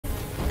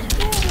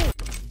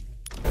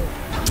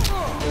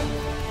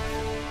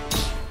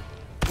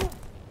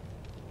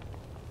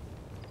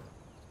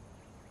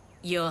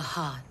Your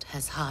heart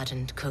has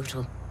hardened,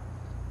 Kotal.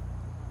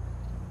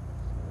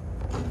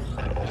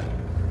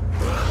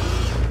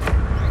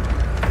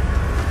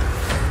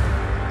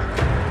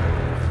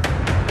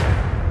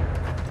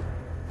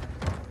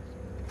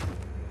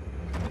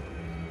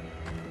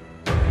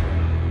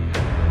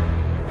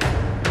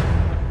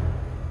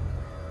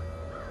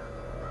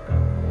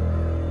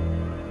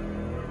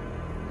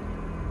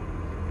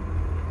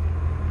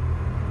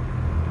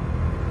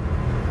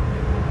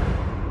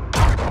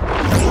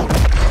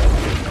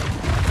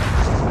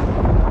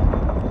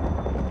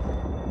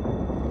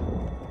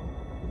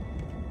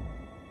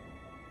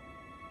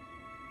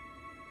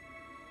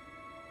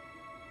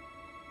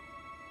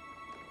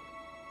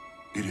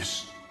 It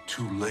is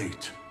too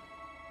late.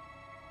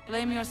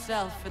 Blame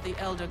yourself for the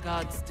Elder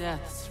God's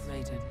deaths,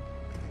 Raiden.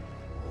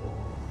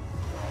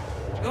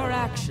 Your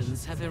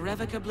actions have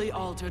irrevocably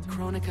altered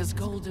Kronika's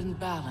golden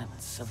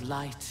balance of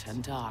light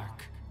and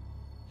dark.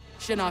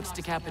 Shinnok's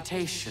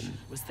decapitation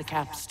was the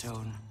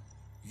capstone.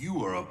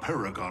 You are a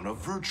paragon of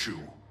virtue.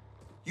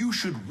 You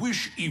should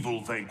wish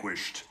evil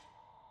vanquished.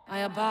 I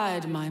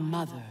abide my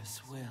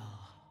mother's will.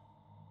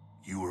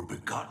 You were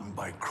begotten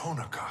by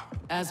Kronika.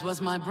 As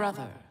was my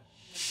brother,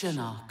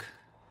 Shinnok.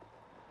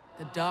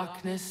 The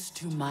darkness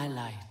to my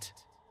light.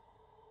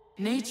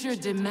 Nature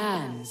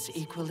demands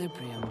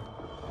equilibrium.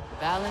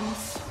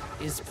 Balance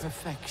is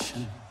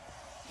perfection.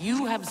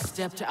 You have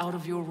stepped out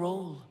of your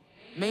role,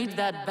 made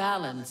that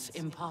balance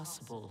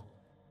impossible.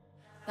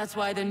 That's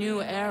why the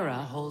new era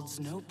holds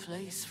no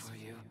place for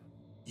you.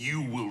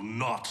 You will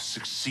not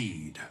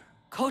succeed.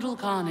 Kotal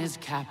Khan is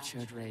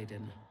captured,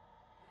 Raiden.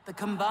 The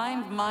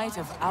combined might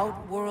of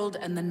Outworld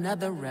and the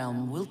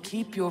Netherrealm will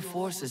keep your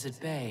forces at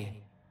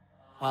bay,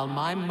 while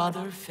my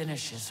mother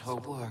finishes her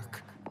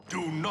work.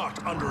 Do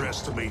not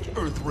underestimate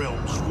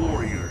Earthrealm's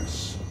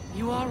warriors.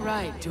 You are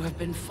right to have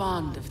been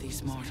fond of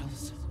these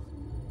mortals.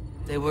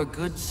 They were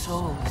good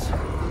souls.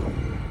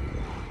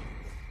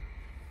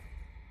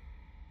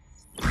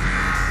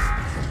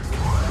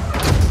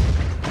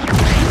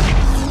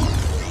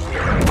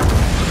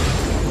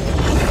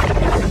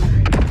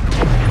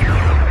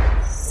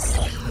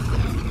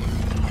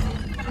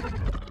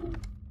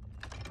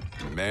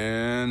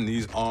 Man,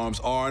 these arms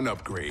are an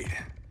upgrade.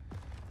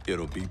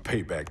 It'll be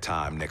payback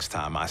time next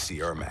time I see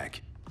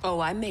Ermac.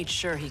 Oh, I made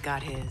sure he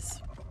got his.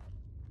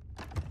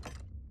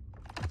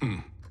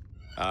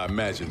 I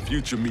imagine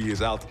future me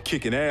is out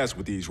kicking ass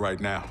with these right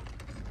now.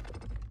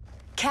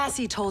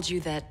 Cassie told you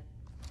that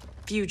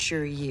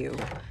future you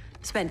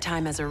spent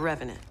time as a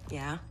revenant,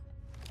 yeah?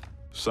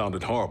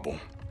 Sounded horrible.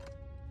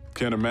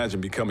 Can't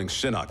imagine becoming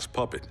Shinnok's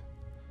puppet.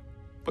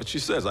 But she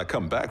says I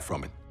come back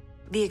from it.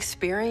 The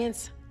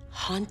experience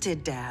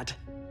haunted Dad.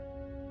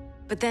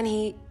 But then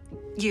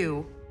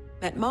you,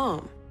 met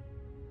Mom.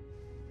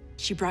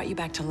 She brought you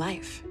back to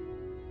life.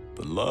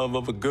 The love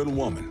of a good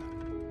woman.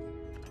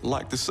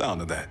 Like the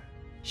sound of that.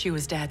 She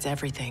was Dad's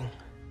everything.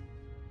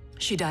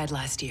 She died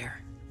last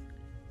year.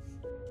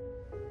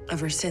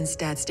 Ever since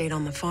Dad stayed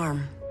on the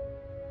farm,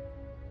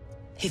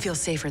 he feels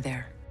safer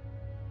there.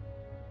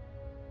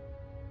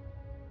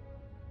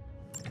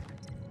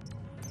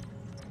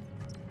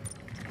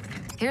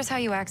 Here's how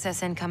you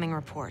access incoming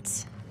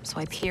reports.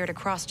 Swipe here to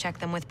cross-check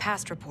them with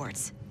past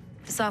reports.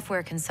 The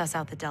software can suss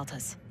out the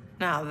deltas.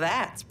 Now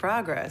that's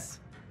progress.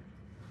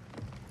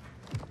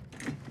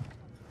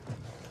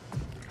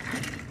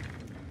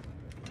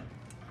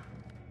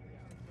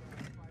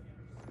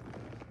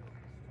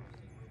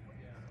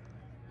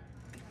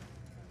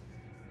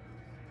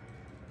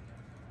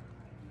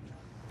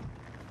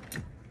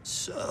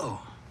 So,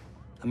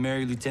 a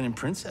married lieutenant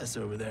princess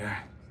over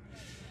there.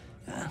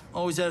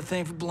 Always had a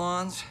thing for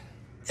blondes.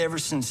 Ever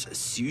since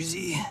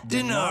Susie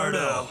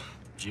DiNardo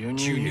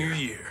Junior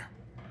year.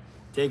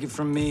 Take it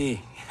from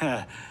me,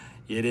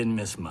 you didn't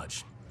miss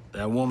much.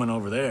 That woman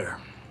over there,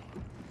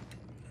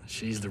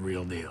 she's the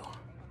real deal.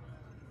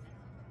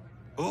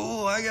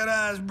 Oh, I got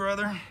eyes,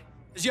 brother.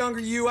 As younger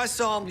you, I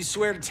solemnly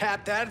swear to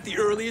tap that at the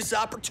earliest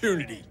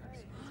opportunity.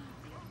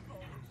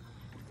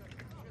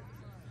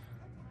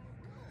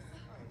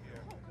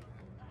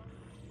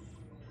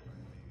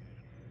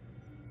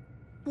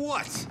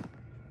 What?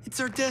 It's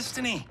our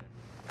destiny.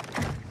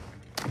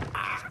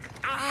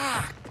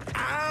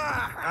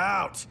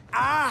 Out.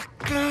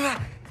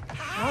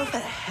 How the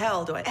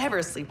hell do I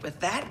ever sleep with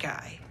that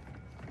guy?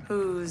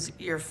 Who's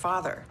your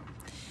father?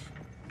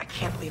 I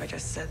can't believe I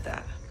just said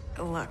that.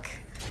 Look,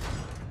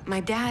 my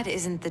dad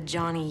isn't the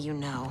Johnny you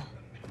know.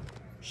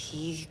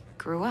 He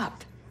grew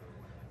up.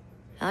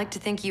 I like to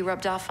think you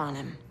rubbed off on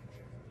him.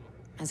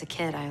 As a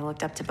kid, I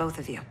looked up to both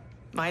of you.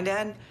 My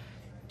dad,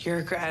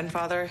 your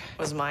grandfather,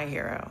 was my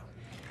hero.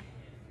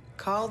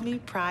 Called me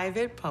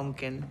Private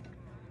Pumpkin.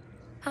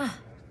 Huh.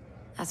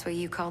 That's what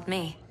you called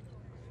me.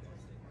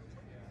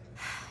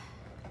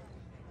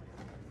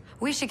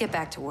 We should get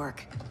back to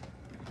work.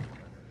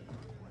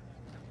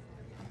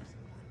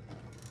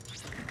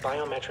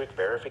 Biometric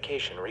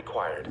verification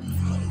required.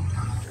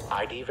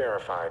 ID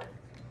verified.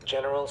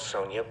 General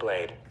Sonya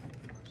Blade.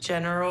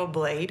 General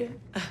Blade?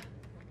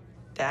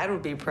 Dad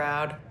would be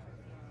proud.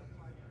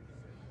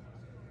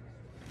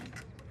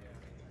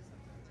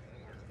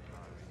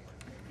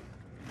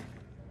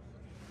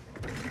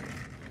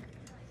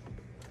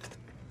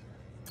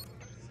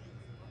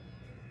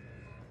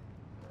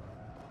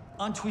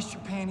 Untwist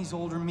your panties,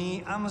 older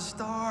me. I'm a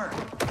star.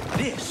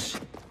 This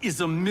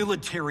is a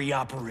military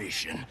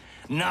operation,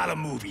 not a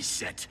movie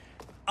set.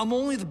 I'm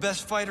only the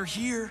best fighter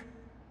here,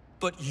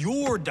 but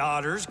your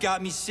daughter's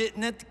got me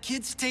sitting at the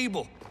kids'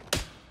 table.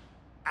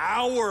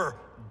 Our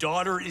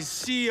daughter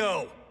is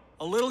CO.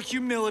 A little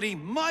humility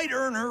might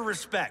earn her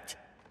respect.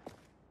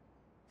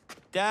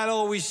 Dad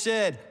always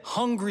said,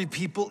 hungry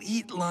people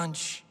eat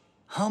lunch,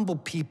 humble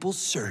people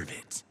serve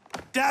it.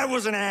 Dad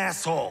was an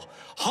asshole.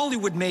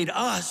 Hollywood made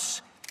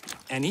us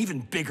an even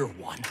bigger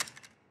one.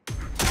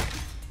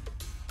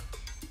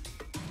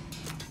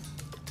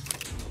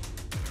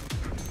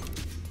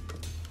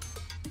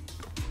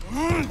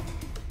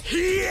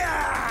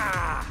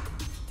 Yeah!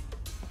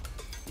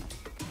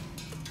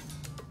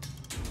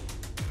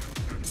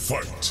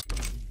 Fight!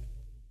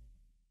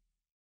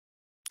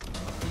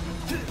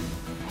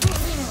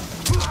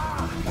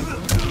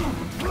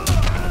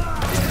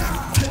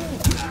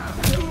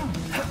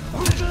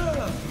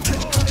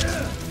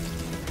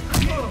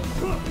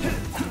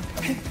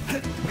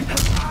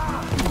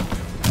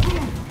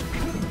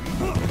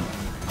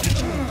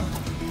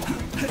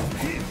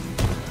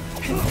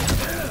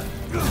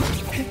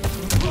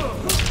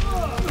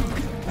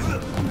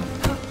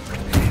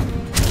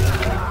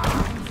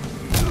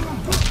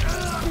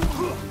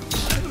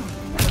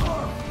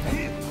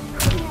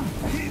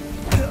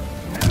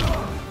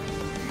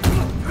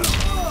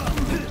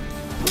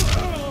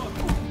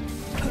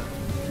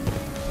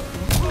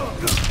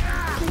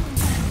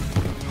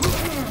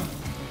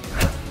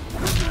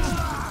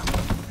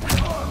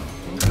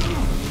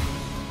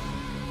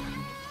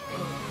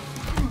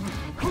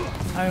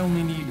 I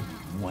only need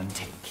one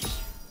take.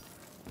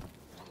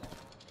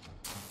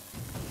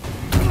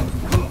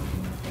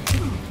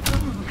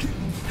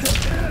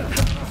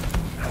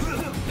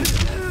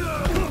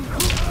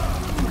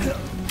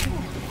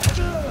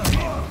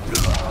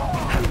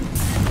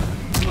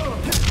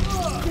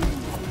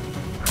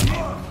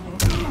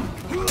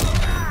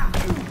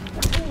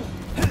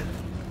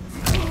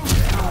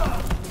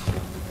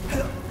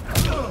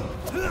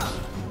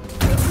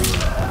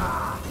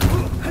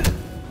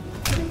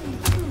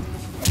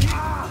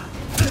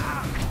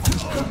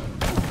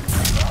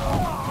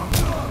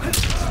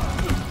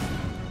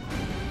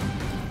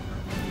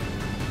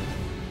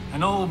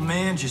 An old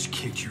man just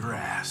kicked your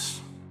ass.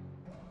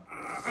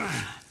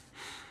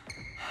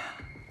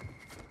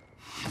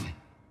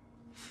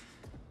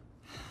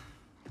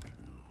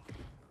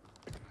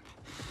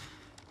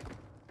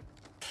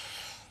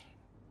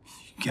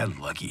 You got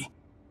lucky.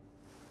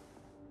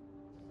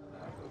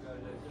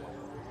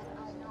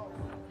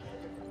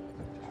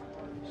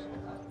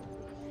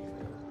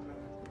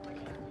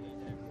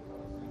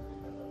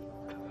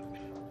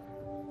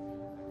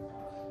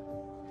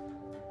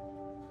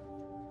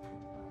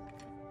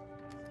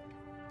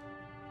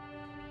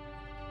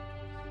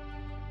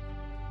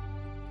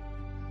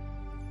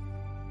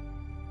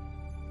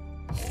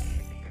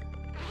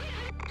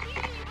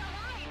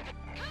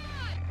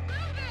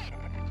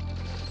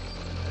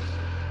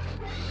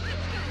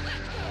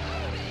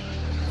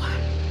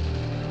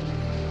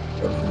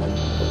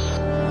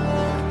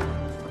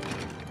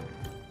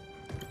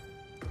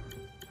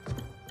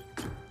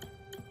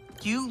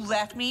 You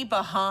left me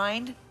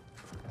behind?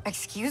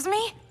 Excuse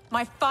me?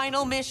 My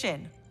final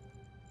mission.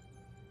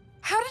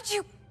 How did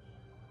you...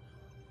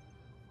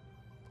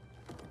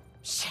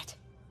 Shit.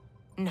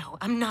 No,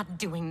 I'm not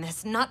doing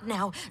this. Not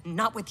now.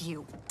 Not with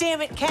you.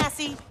 Damn it,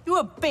 Cassie! You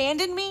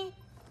abandoned me?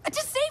 To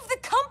save the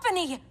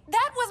company!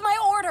 That was my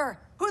order!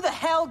 Who the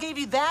hell gave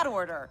you that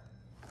order?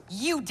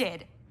 You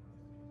did.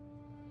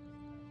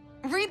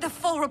 Read the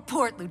full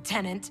report,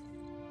 Lieutenant.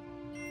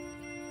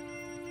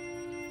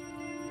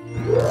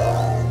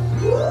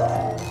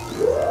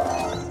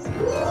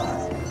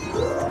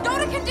 Go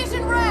to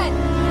condition red!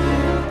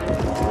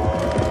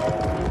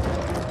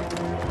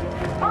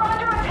 We're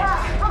under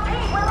attack!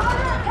 Repeat, we're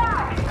under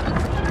attack!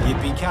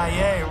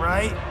 Yippee-ki-yay,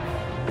 right?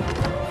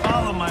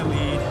 Follow my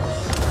lead.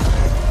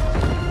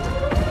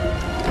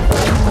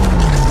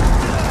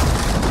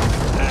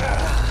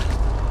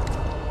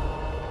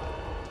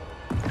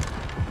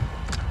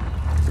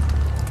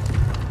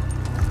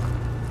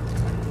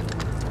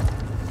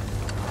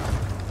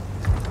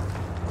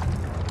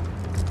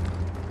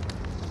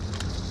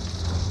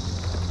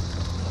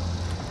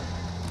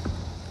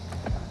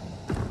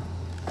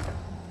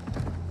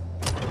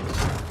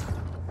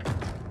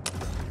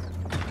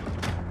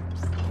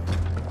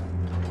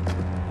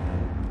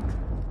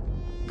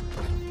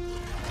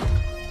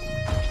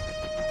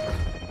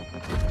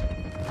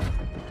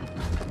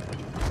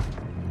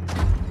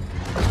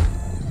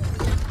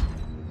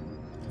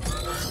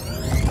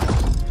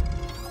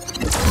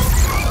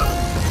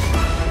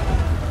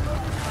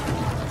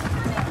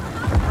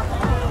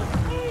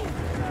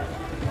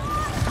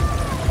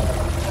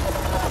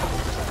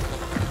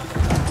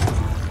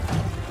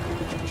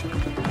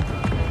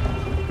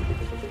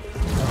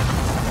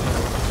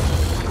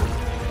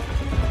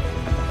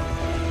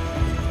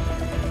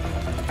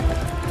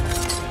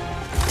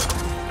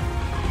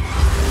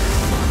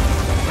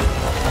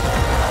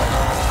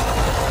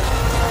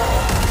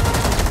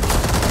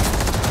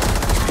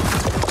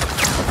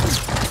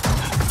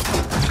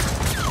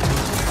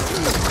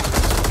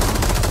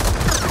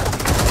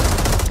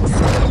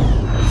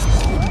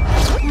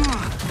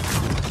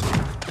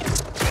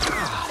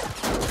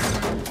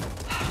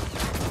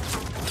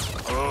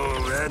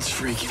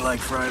 Funky like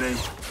Friday.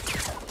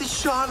 They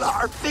shot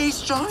our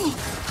face, Johnny.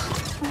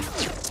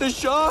 They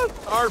shot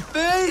our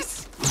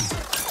face.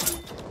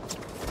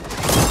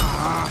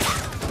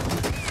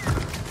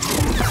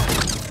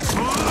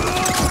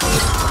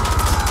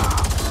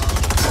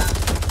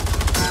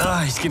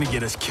 Ah, he's gonna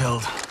get us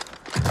killed.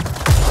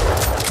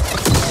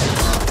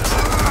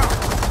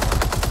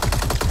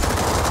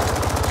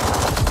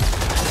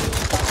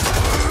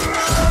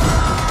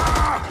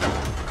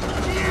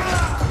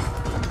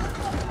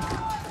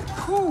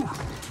 Whew.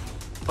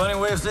 Funny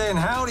way of saying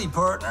howdy,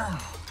 partner.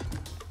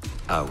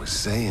 I was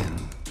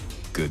saying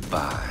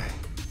goodbye.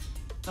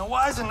 Now,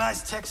 why is a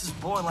nice Texas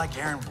boy like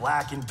Aaron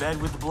Black in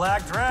bed with the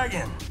Black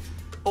Dragon?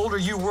 Older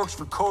you works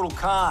for Kotal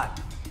Khan.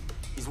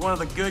 He's one of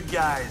the good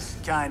guys,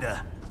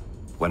 kinda.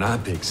 When I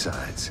pick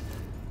sides,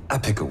 I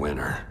pick a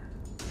winner.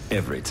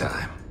 Every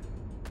time.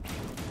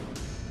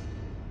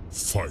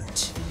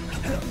 Fight.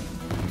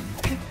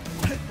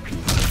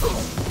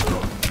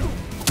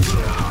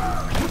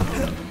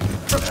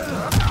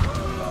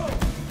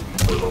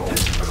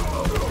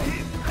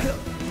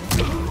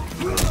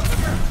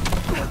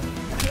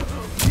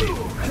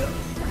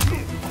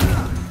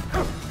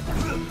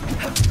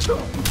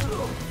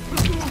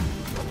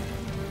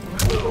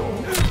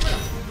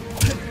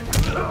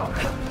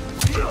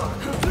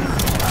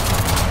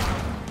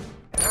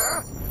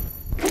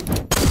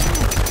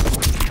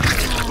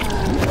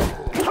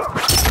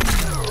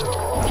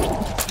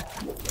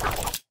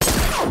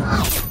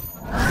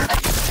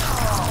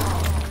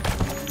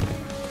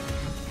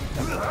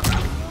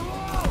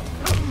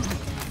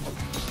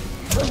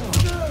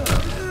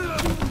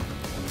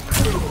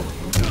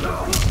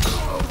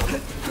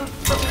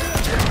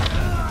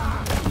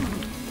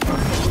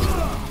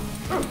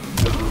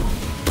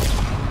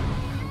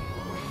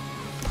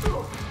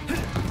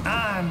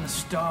 I'm the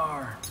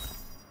star.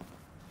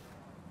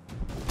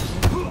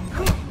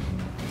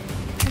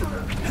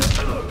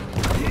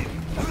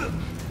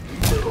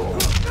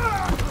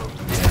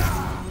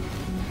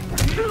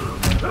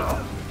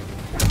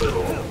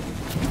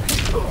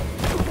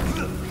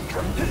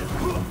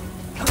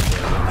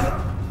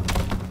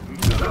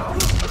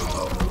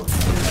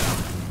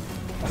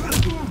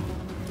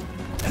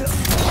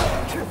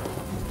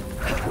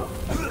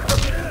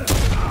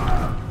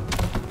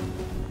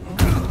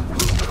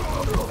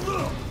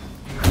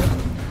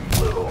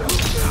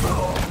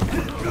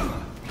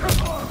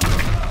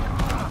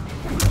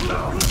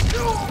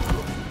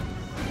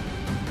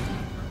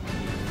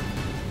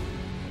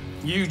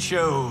 You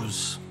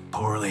chose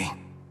poorly.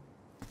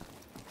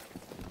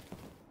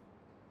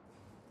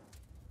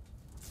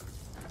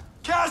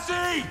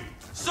 Cassie!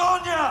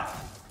 Sonia!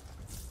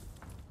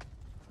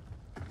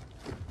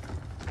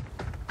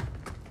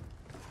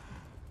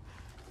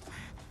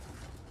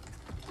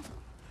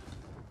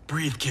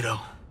 Breathe, kiddo.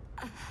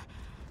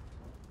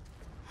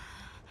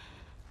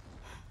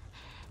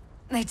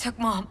 They took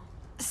Mom.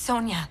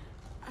 Sonia.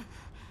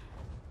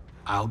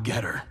 I'll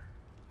get her.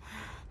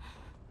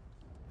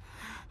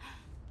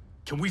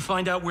 Can we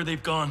find out where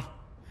they've gone?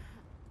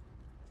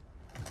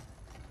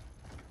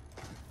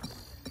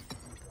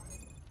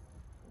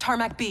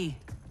 Tarmac B.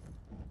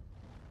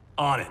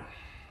 On it.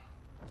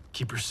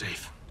 Keep her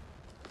safe.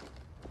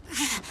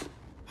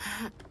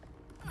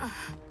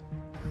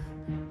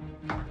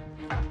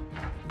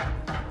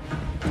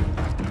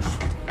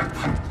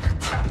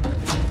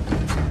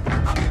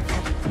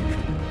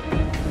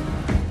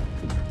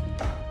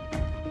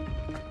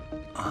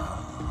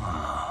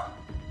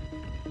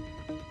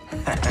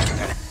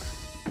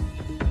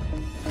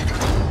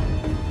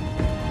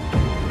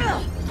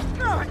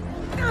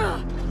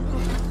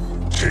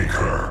 Take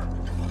her.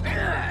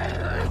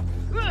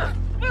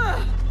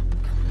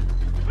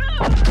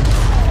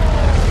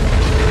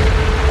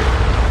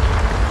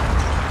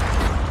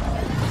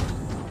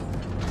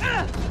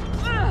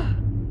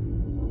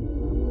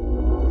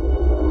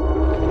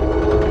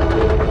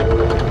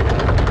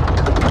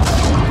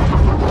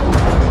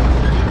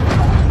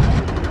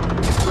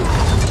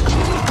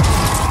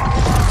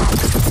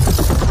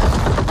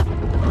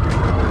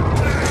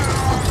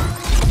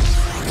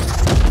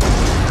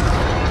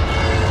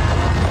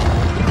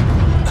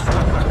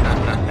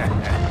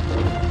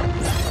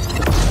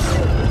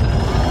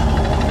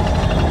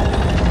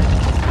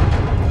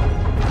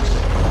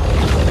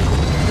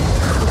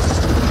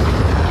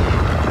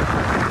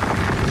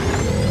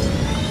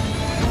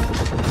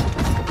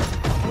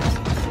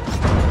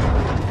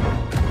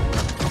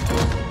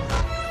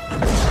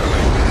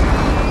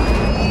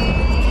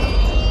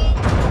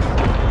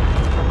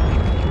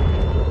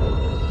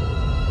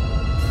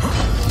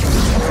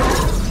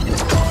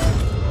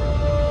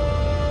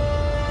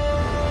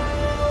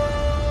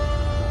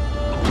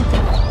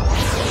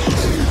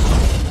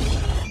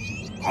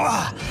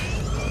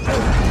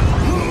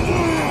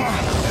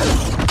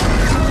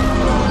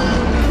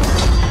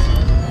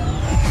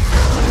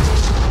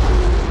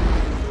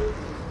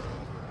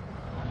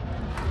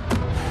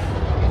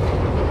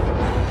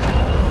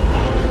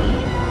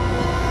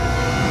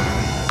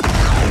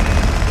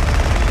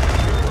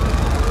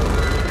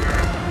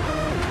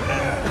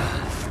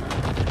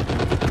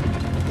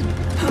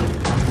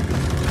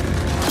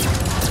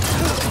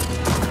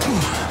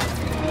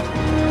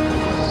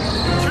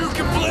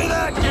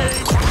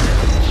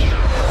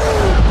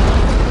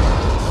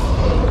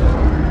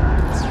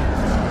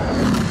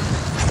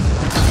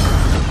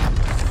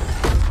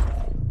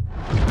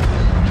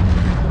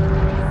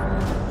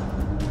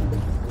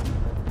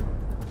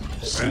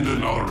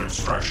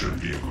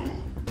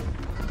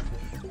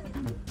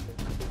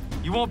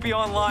 won't be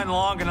online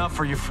long enough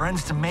for your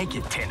friends to make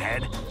it,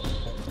 Pinhead.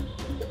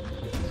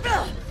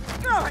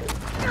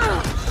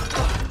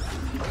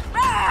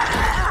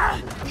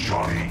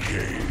 Johnny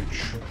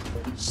Cage.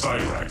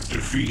 Cyrax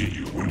defeated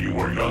you when you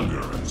were younger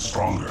and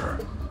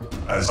stronger.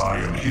 As I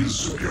am his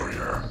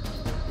superior,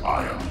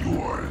 I am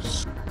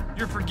yours.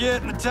 You're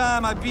forgetting the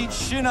time I beat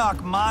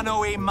Shinnok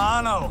mano a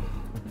mano.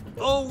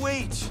 Oh,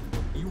 wait.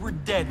 You were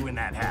dead when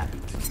that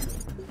happened.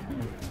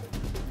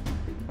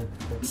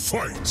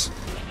 Fight!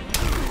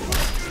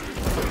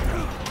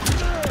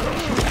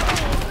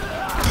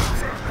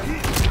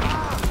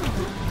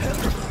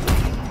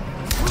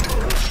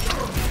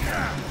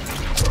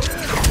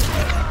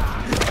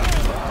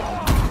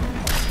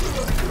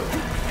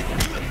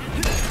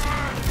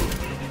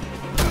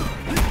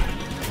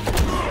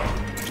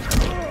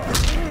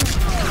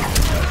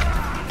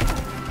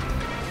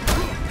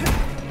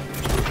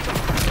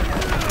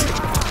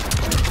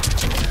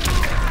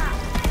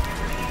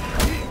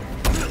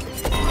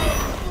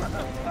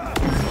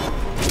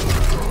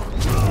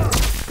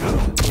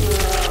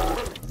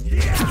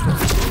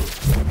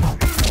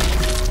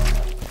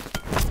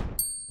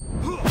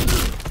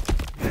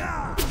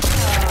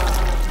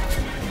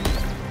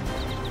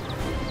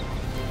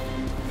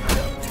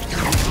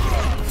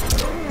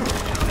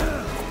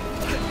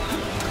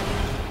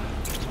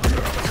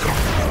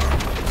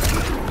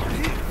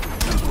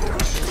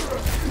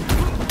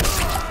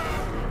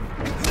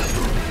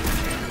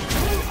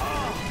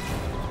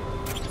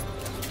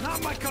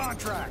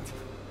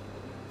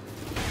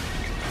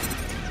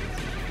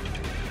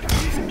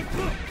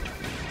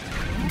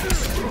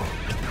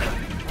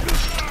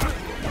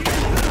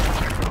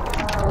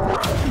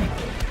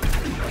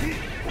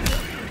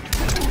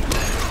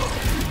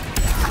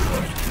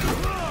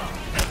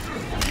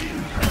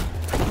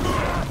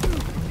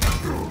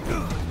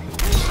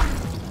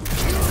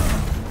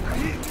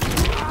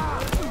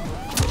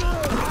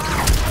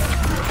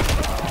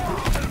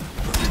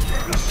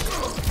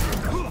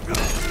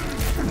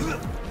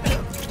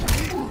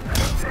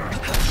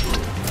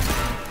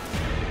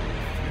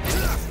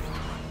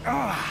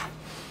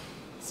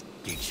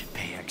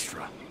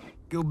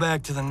 Go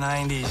back to the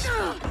 90s.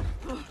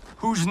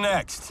 Who's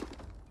next?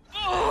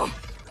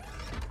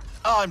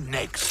 I'm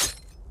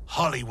next.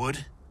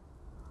 Hollywood.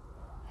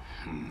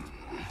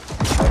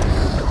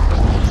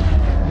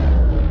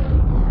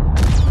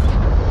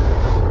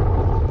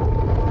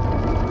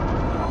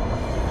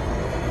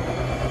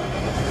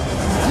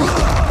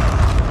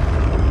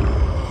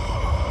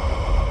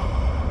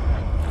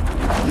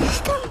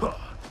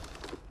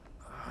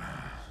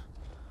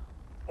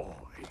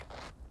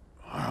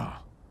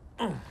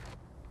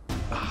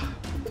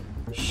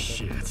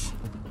 Shit.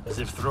 As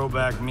if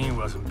throwback me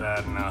wasn't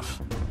bad enough.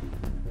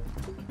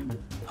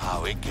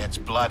 Oh, it gets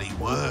bloody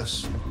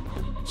worse.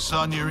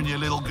 Sonya and your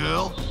little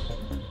girl,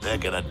 they're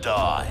gonna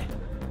die.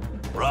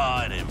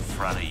 Right in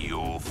front of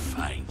your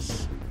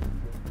face.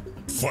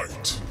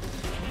 Fight.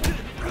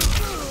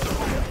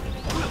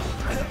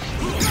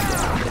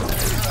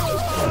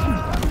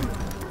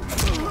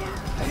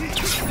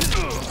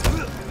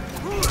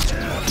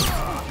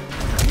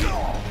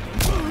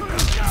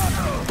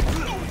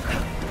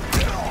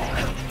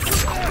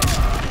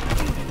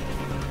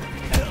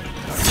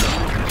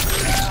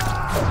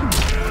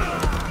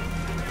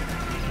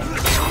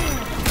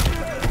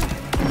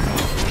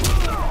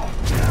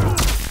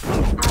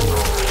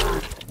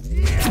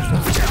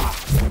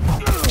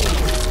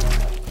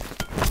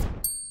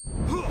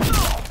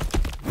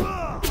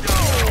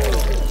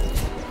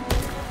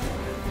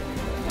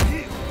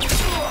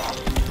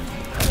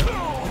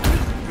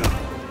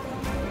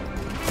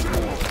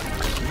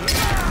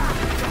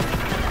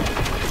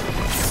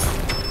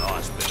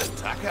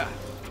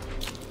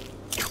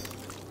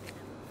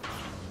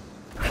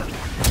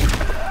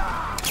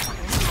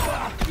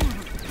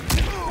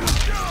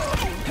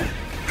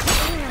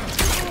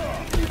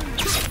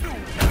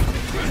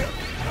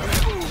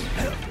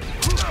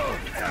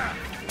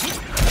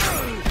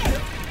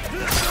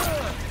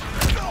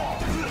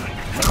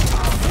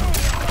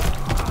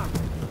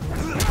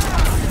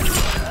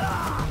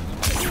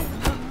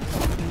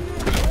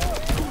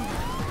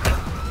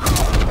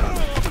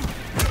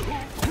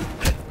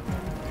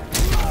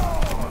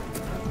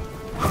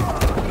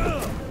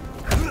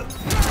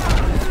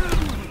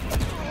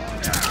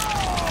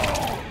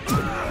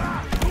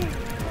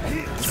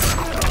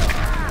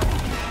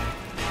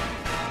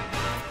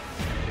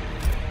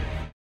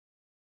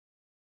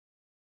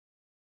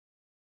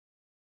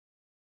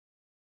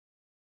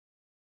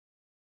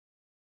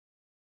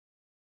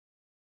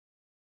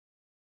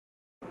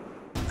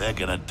 They're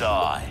gonna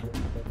die.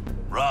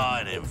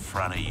 Right in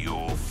front of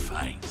your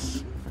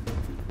face.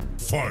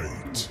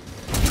 Fight!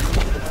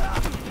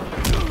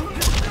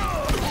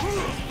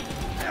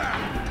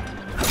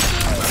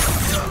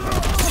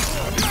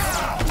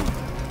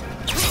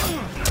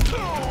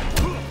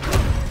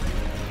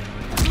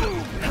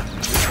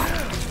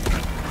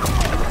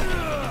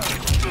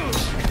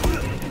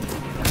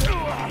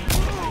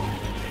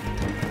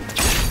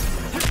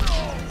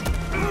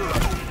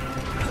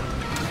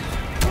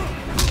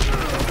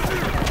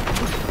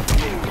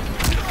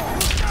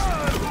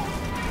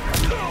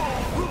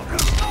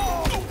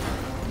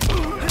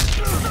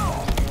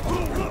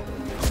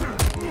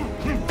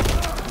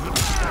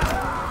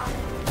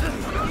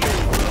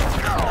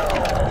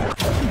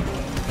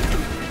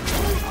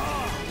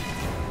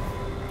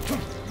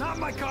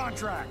 my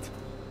contract!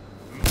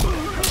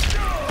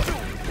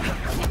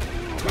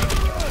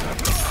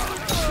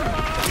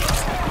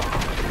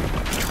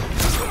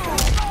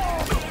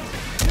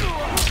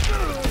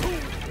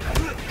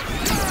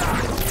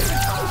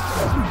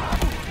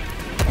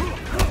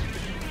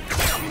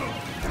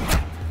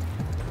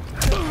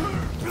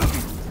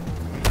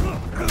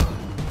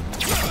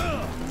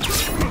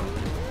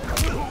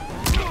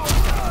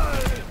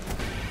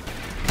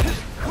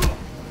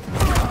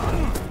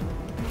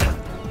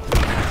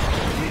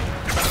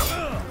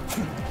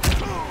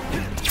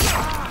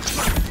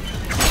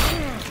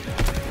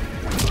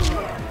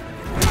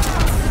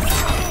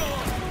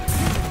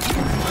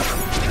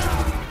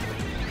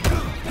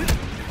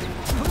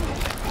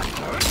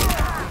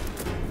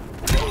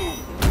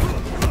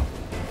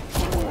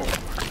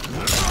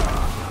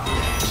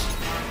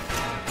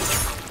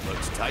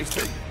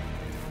 Tasty.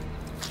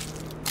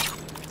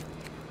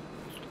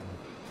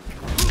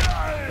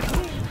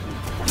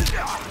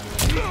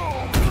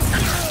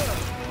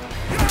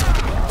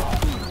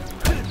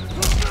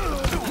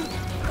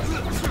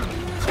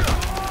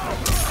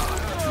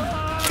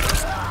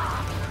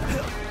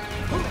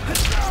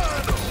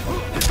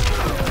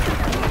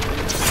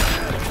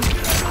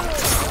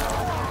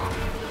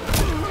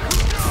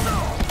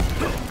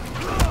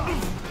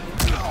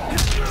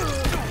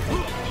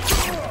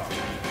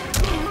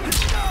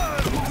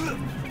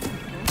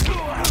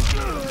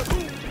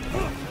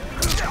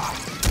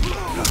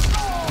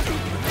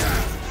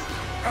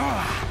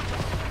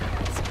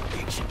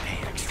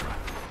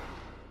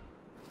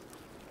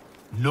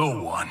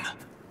 No one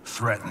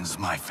threatens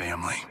my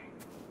family.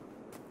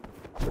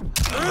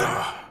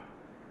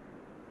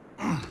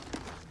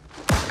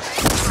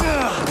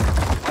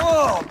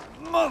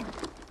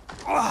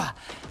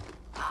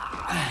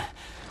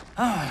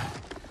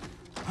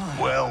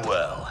 Well,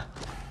 well.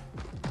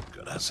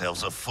 Got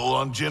ourselves a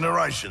full-on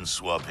generation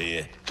swap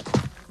here.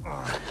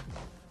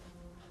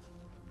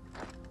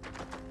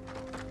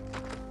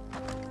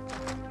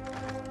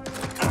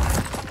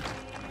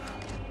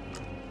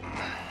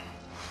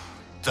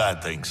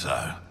 Don't think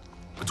so.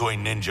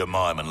 Between Ninja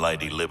Mime and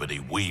Lady Liberty,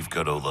 we've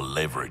got all the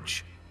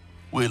leverage.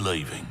 We're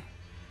leaving.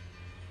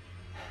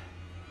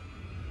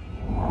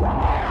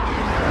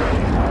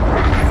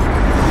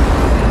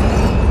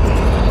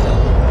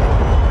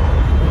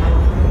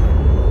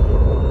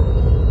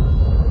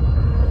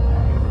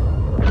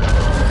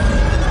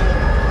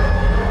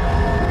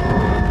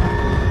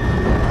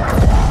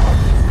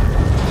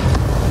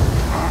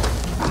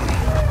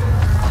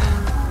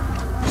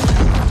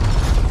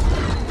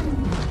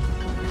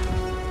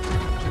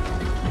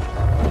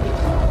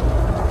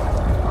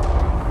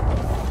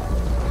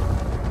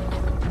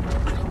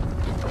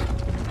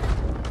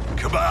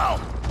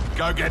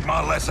 Go get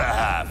my lesser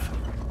half.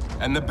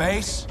 And the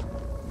base?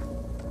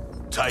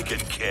 Taken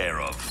care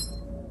of.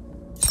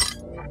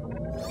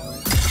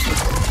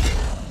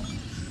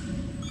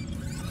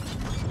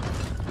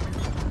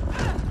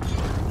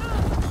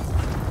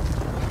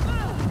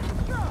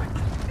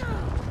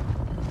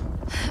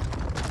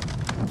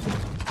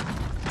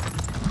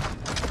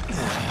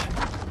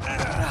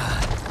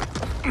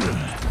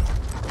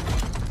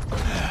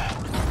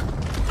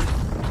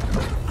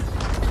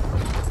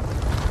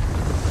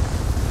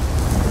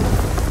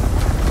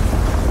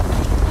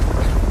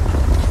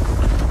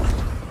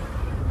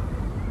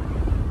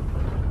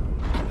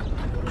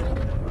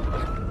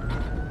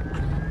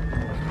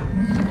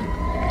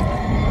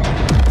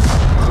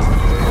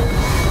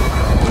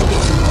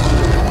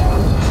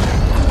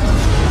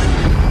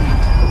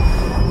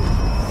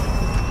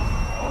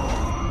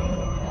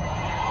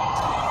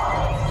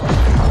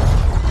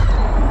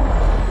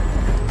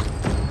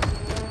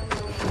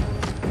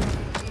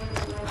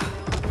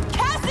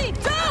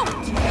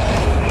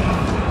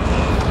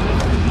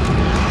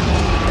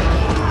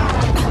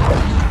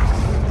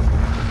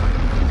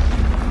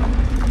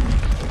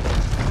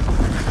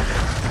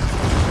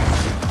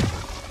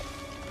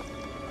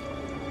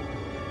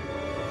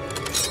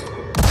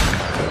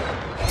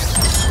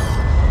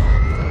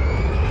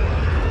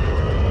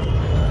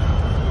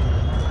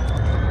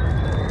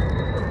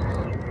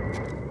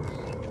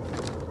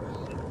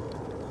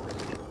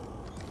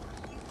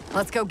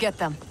 Let's go get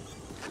them.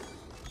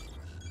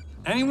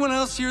 Anyone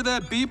else hear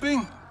that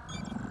beeping?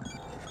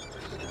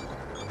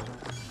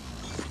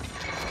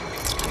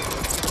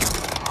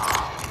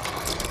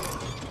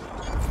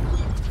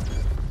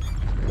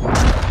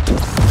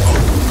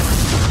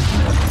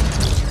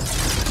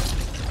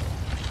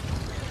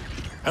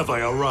 Have I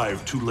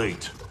arrived too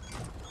late?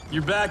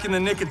 You're back in the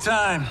nick of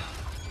time.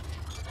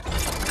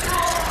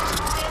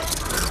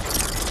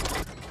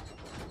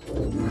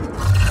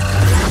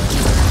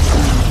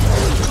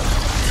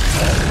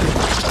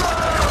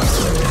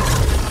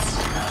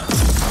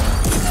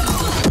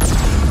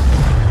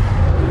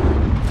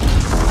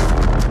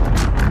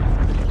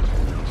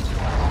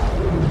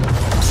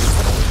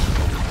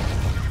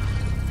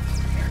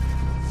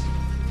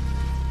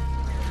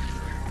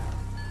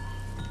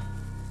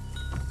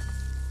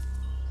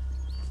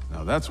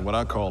 Now that's what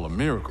I call a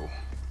miracle.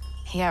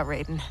 Yeah,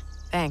 Raiden.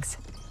 Thanks.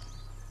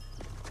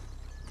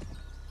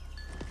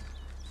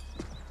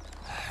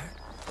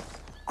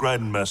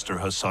 Grandmaster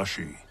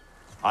Hasashi,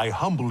 I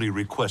humbly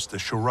request the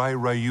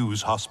Shirai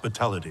Ryu's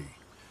hospitality.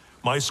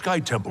 My Sky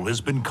Temple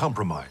has been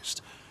compromised.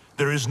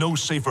 There is no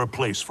safer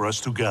place for us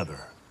to gather.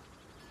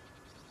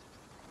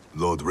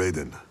 Lord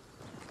Raiden,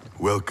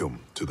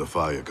 welcome to the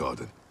Fire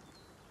Garden.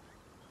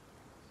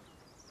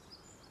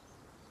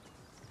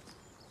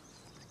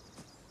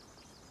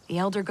 The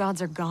Elder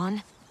Gods are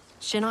gone?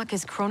 Shinnok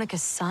is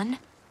Kronika's son?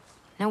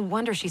 No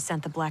wonder she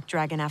sent the Black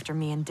Dragon after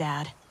me and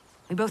Dad.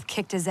 We both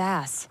kicked his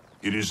ass.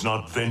 It is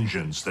not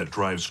vengeance that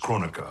drives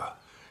Kronika.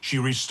 She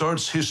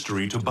restarts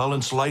history to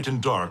balance light and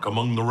dark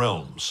among the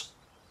realms.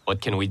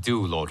 What can we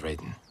do, Lord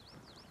Raiden?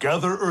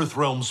 Gather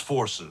Earthrealm's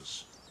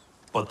forces.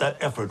 But that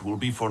effort will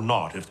be for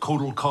naught if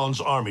Kotal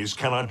Khan's armies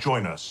cannot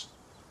join us.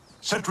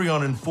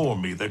 Cetrion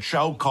informed me that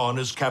Shao Kahn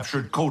has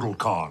captured Kotal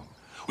Khan.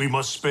 We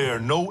must spare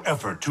no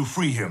effort to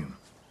free him.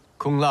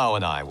 Kung Lao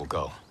and I will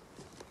go.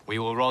 We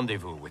will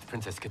rendezvous with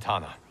Princess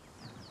Kitana.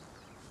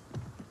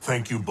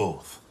 Thank you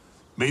both.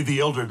 May the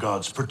Elder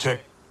Gods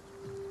protect...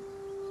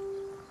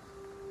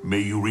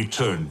 May you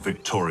return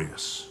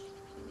victorious.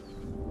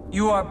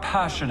 You are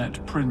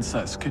passionate,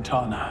 Princess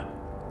Kitana.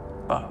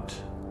 But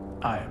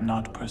I am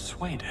not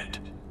persuaded.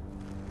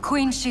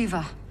 Queen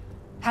Shiva,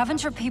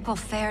 haven't your people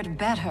fared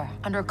better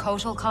under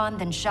Kotal Khan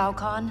than Shao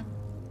Kahn?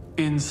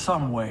 In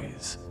some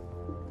ways.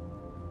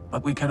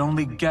 But we can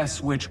only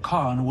guess which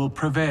Khan will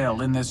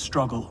prevail in this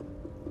struggle.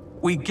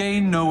 We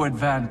gain no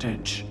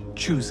advantage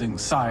choosing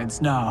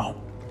sides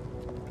now.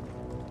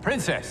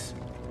 Princess!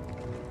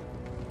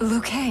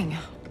 Liu Kang,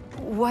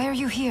 why are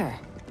you here?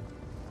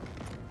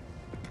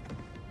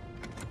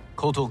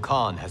 Kotal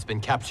Khan has been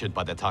captured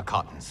by the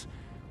Tarkatans.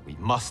 We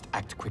must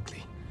act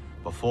quickly,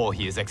 before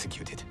he is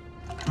executed.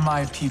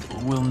 My people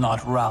will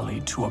not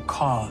rally to a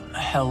Khan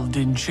held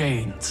in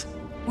chains.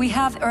 We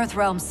have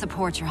Earthrealm's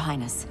support, Your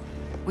Highness.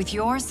 With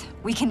yours,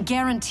 we can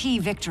guarantee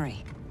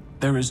victory.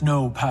 There is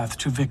no path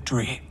to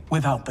victory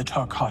without the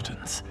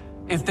Tarkatans.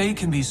 If they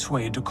can be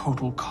swayed to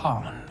Kotal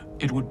Khan,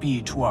 it would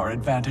be to our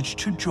advantage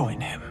to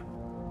join him.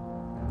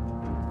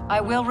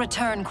 I will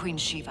return, Queen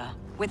Shiva,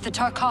 with the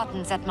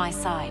Tarkatans at my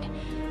side.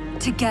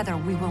 Together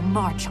we will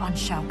march on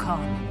Shao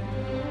Kahn.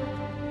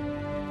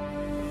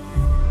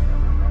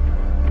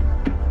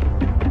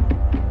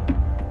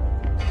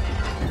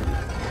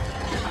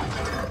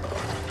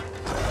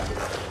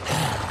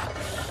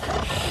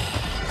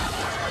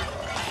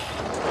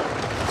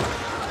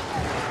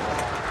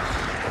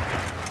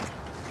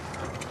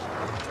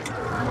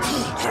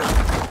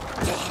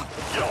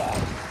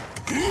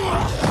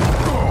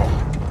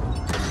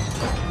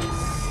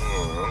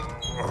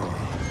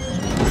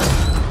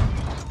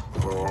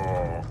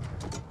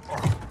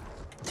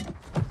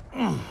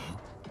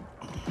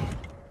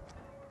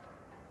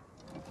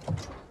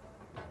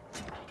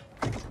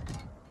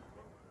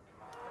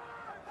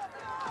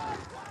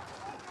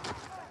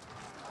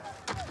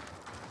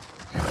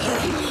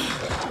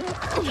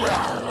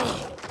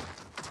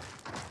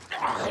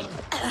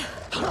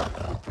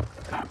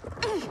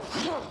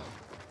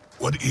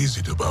 What is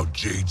it about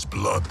Jade's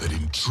blood that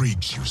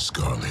intrigues you,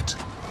 Scarlet?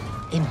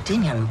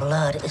 Indian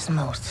blood is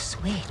most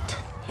sweet,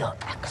 Your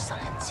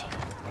Excellency.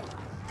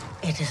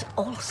 It is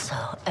also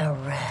a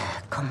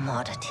rare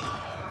commodity.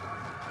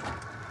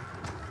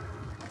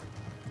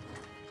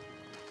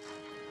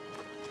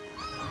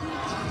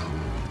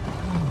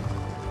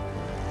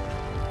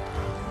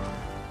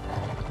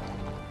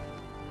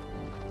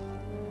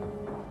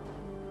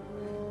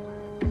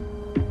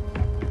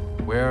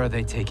 Where are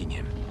they taking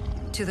him?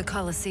 To the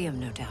Colosseum,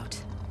 no doubt.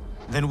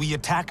 Then we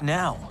attack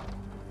now.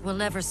 We'll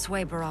never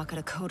sway Baraka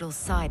to Kotal's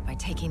side by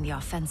taking the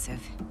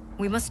offensive.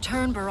 We must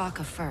turn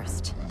Baraka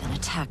first, then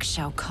attack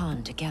Shao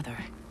Kahn together.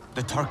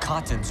 The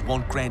Tarkatans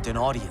won't grant an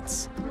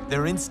audience.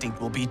 Their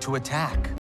instinct will be to attack.